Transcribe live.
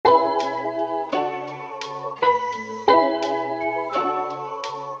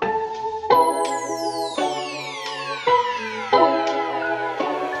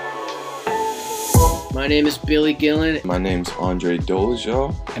name is Billy Gillen. My name's Andre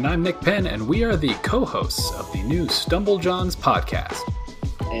Dolezal. And I'm Nick Penn, and we are the co-hosts of the new StumbleJohns podcast.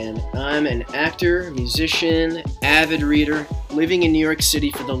 And I'm an actor, musician, avid reader, living in New York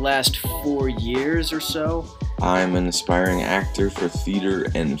City for the last 4 years or so. I'm an aspiring actor for theater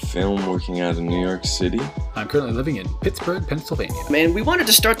and film working out of New York City. I'm currently living in Pittsburgh, Pennsylvania. And we wanted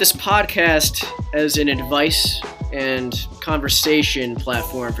to start this podcast as an advice and conversation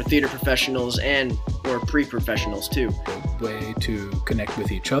platform for theater professionals and or pre-professionals too. A way to connect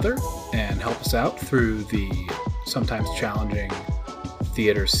with each other and help us out through the sometimes challenging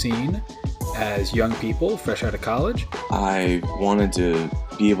theater scene as young people fresh out of college. I wanted to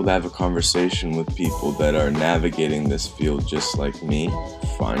be able to have a conversation with people that are navigating this field just like me,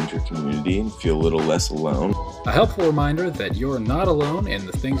 find your community and feel a little less alone. A helpful reminder that you're not alone in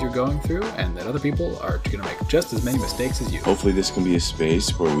the things you're going through and that other people are going to make just as many mistakes as you. Hopefully this can be a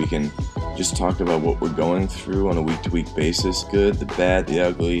space where we can just talk about what we're going through on a week-to-week basis, good, the bad, the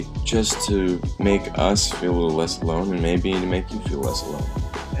ugly, just to make us feel a little less alone and maybe to make you feel less alone.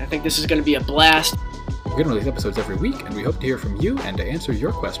 I think this is going to be a blast. We're going to release episodes every week, and we hope to hear from you and to answer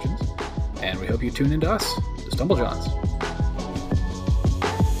your questions. And we hope you tune into us, the StumbleJohns.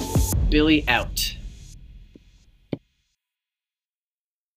 Billy out.